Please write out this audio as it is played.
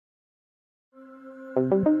Hi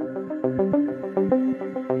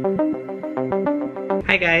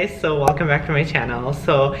guys, so welcome back to my channel.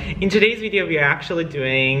 So in today's video we are actually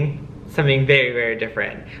doing something very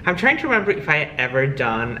different. I'm trying to remember if I ever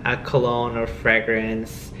done a cologne or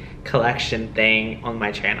fragrance collection thing on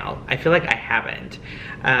my channel. I feel like I haven't.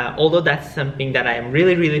 Although that's something that I am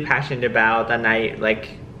really passionate about, and I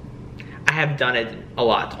have done it a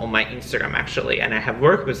lot on my Instagram actually, and I have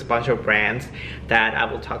worked with a bunch of brands that I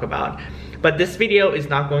will talk about. But this video is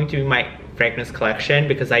not going to be my fragrance collection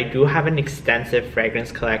because I do have an extensive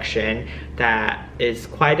fragrance collection that is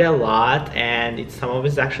quite a lot, and some of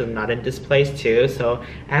it's actually not in this place too, so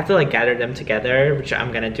I have to like gather them together, which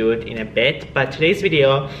I'm gonna do it in a bit. But today's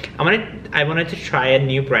video, I wanted to try a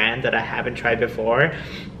new brand that I haven't tried before,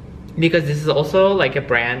 because this is also like a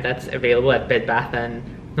brand that's available at Bed Bath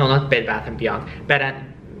 & no, not Bed Bath & Beyond,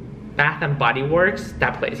 Bath and Body Works,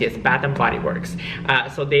 that place, yes, Bath and Body Works.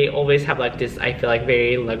 So they always have like this, I feel like,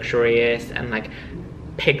 very luxurious and like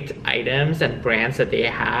picked items and brands that they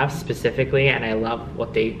have specifically, and I love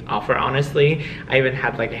what they offer, honestly. I even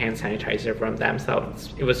had like a hand sanitizer from them, so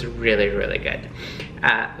it was really good.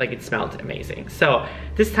 Like, it smelled amazing. So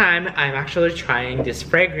this time I'm actually trying this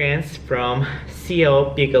fragrance from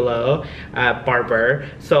c.o.bigelow Barber.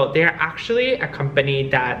 So they're actually a company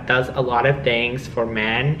that does a lot of things for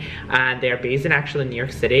men, and they're based in actually New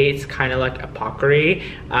York City. It's kind of like Apothecary.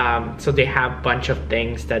 So they have a bunch of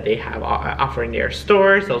things that they have offer in their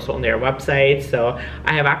stores, also on their website. So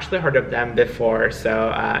I have actually heard of them before,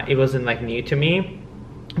 so it wasn't like new to me.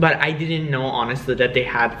 But I didn't know, honestly, that they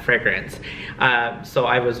had fragrance. So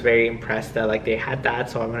I was very impressed that like they had that,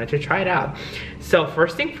 so I wanted to try it out. So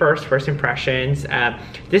first thing first, first impressions,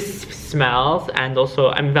 this smells, and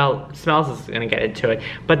also, well, smells is gonna get into it,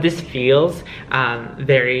 but this feels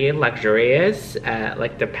very luxurious,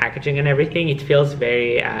 like the packaging and everything. It feels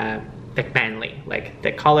very like manly, like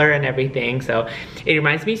the color and everything. So it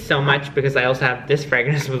reminds me so much, because I also have this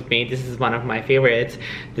fragrance with me. This is one of my favorites.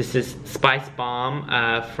 This is Spice Bomb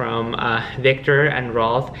from Victor and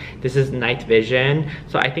Rolf. This is Night Vision.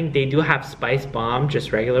 So I think they do have Spice Bomb,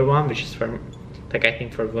 just regular one, which is for like, I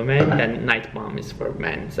think for women, then Night Bomb is for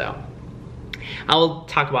men. So I will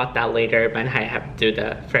talk about that later when I have to do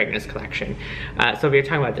the fragrance collection. So we're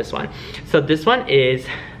talking about this one. So this one is,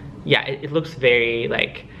 yeah, it looks very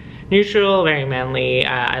like neutral, very manly.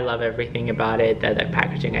 I love everything about it. The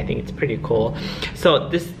packaging, I think it's pretty cool. So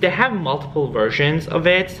they have multiple versions of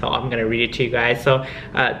it, so I'm gonna read it to you guys. So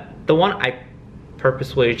the one I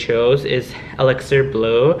purposefully chose is Elixir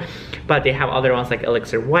Blue, but they have other ones like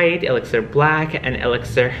Elixir White, Elixir Black, and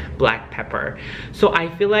Elixir Black Pepper. So I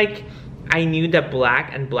feel like I knew that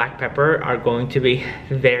Black and Black Pepper are going to be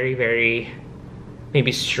very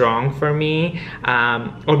maybe strong for me,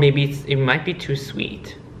 or maybe it might be too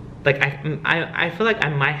sweet. Like, I feel like I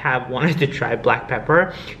might have wanted to try Black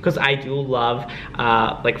Pepper, because I do love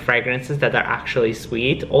like fragrances that are actually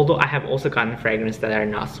sweet, although I have also gotten fragrances that are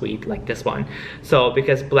not sweet, like this one. So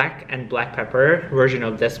because Black and Black Pepper version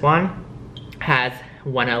of this one has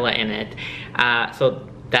vanilla in it, so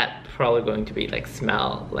that's probably going to be like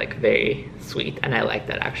smell like very sweet, and I like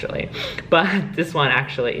that actually. But this one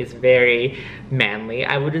actually is very manly.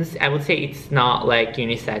 I would say it's not like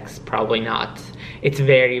unisex, probably not. It's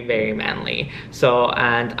very manly. So,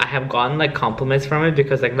 and I have gotten like compliments from it,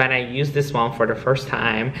 because like when I used this one for the first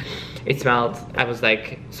time, it smelled, I was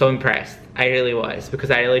like so impressed. I really was,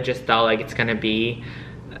 because I really just thought like it's gonna be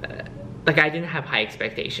like, I didn't have high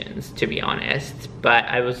expectations, to be honest, but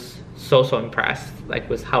I was so impressed like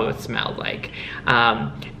with how it smelled like.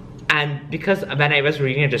 And because when I was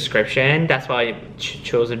reading a description, that's why I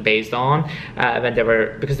chose it based on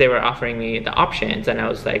because they were offering me the options, and I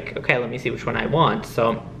was like, okay, let me see which one I want.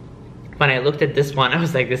 So when I looked at this one, I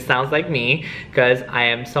was like, this sounds like me, because I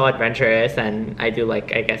am so adventurous, and I do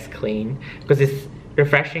like, I guess, clean, because it's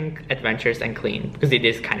refreshing, adventurous, and clean, because it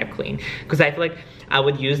is kind of clean. Because I feel like I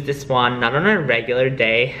would use this one not on a regular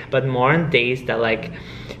day, but more on days that like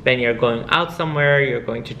when you're going out somewhere, you're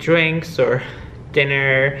going to drinks or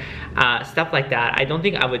dinner, stuff like that. I don't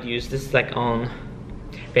think I would use this like on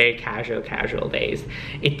very casual days.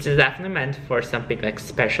 It's definitely meant for something like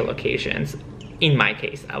special occasions. In my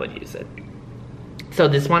case, I would use it. So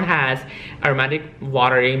this one has aromatic,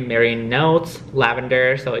 watery, marine notes,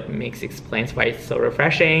 lavender, so it explains why it's so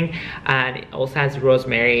refreshing, and it also has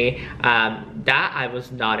rosemary. That I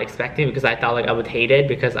was not expecting, because I thought like I would hate it,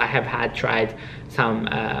 because I have tried some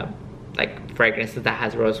like fragrances that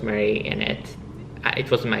has rosemary in it.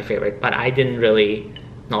 It wasn't my favorite, but I didn't really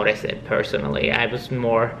notice it personally. I was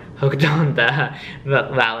more hooked on the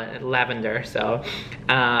lavender. So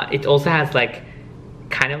it also has like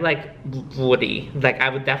kind of like woody. Like I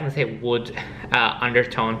would definitely say wood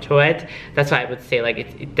undertone to it. That's why I would say like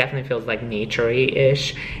it definitely feels like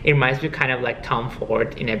naturey-ish. It reminds me kind of like Tom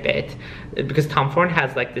Ford in a bit, because Tom Ford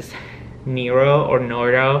has like this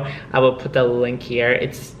Noro. I will put the link here.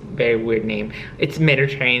 It's very weird name. It's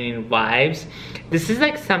Mediterranean vibes. This is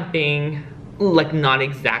like something like not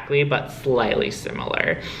exactly but slightly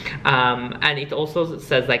similar, and it also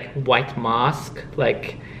says like white musk,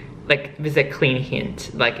 like there's a clean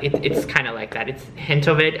hint, like it's kind of like that. It's a hint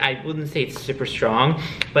of it. I wouldn't say it's super strong,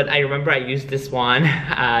 but I remember I used this one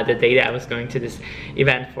the day that I was going to this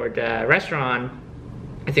event for the restaurant.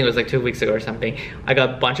 I think it was like 2 weeks ago or something. I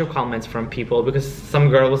got a bunch of comments from people because some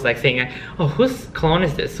girl was like saying, oh, whose cologne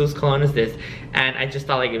is this? Whose cologne is this? And I just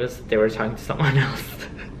thought like they were talking to someone else.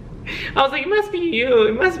 I was like, it must be you,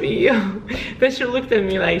 it must be you. Then she looked at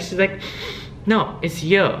me like, she's like, no, it's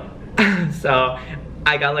you. So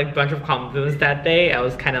I got like a bunch of compliments that day. I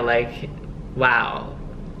was kind of like, wow.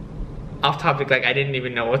 Off topic, like I didn't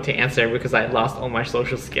even know what to answer because I lost all my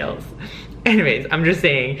social skills. Anyways, I'm just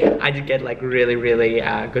saying I did get like really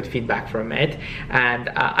good feedback from it, and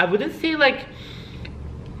I wouldn't say like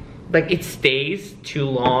it stays too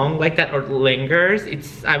long like that or lingers.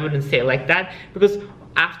 I wouldn't say like that, because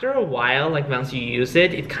after a while, like once you use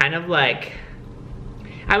it, it kind of like,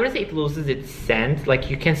 I wouldn't say it loses its scent, like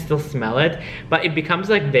you can still smell it, but it becomes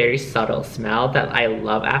like very subtle smell that I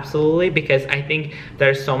love absolutely, because I think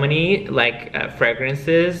there's so many like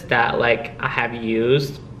fragrances that like I have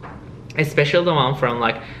used, especially the one from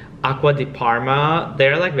like Acqua di Parma.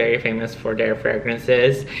 They're like very famous for their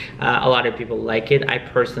fragrances. A lot of people like it. I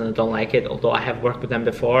personally don't like it, although I have worked with them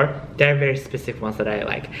before. They're very specific ones that I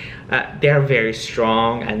like. They're very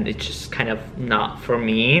strong and it's just kind of not for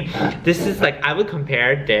me. This is like, I would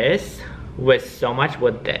compare this with so much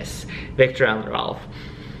with this, Viktor and Rolf.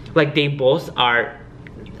 Like they both are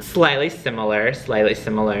slightly similar.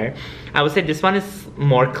 I would say this one is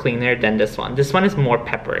more cleaner than this one. This one is more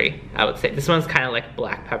peppery, I would say. This one's kind of like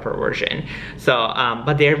black pepper version. So,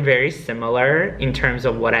 but they're very similar in terms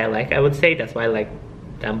of what I like, I would say. That's why I like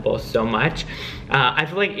them both so much. I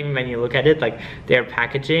feel like even when you look at it, like their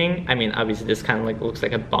packaging, I mean, obviously this kind of like looks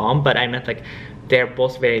like a bomb, but I meant like they're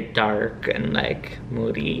both very dark and like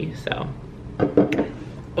moody. So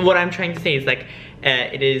what I'm trying to say is like,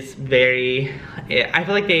 it is very, I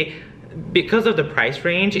feel like because of the price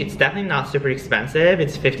range, it's definitely not super expensive.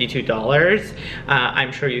 It's $52.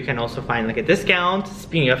 I'm sure you can also find like a discount.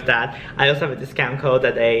 Speaking of that, I also have a discount code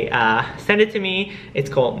that they sent it to me. It's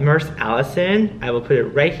called Murs Alison. I will put it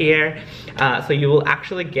right here. So you will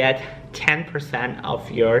actually get 10%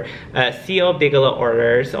 of your c.o. Bigelow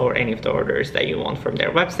orders, or any of the orders that you want from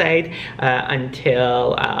their website,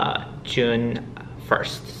 until June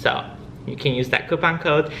 1st. So you can use that coupon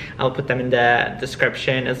code. I'll put them in the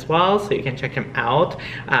description as well, so you can check them out.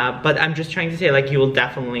 But I'm just trying to say, like, you will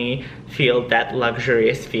definitely feel that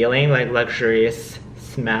luxurious feeling, like luxurious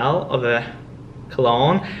smell of a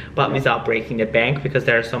cologne, but without breaking the bank, because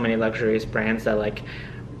there are so many luxurious brands that like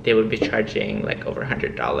they would be charging like over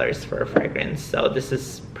 $100 for a fragrance. So this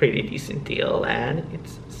is pretty decent deal, and it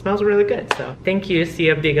smells really good. So thank you,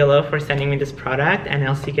 c.o. Bigelow, for sending me this product, and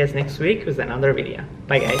I'll see you guys next week with another video.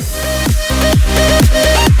 Bye guys.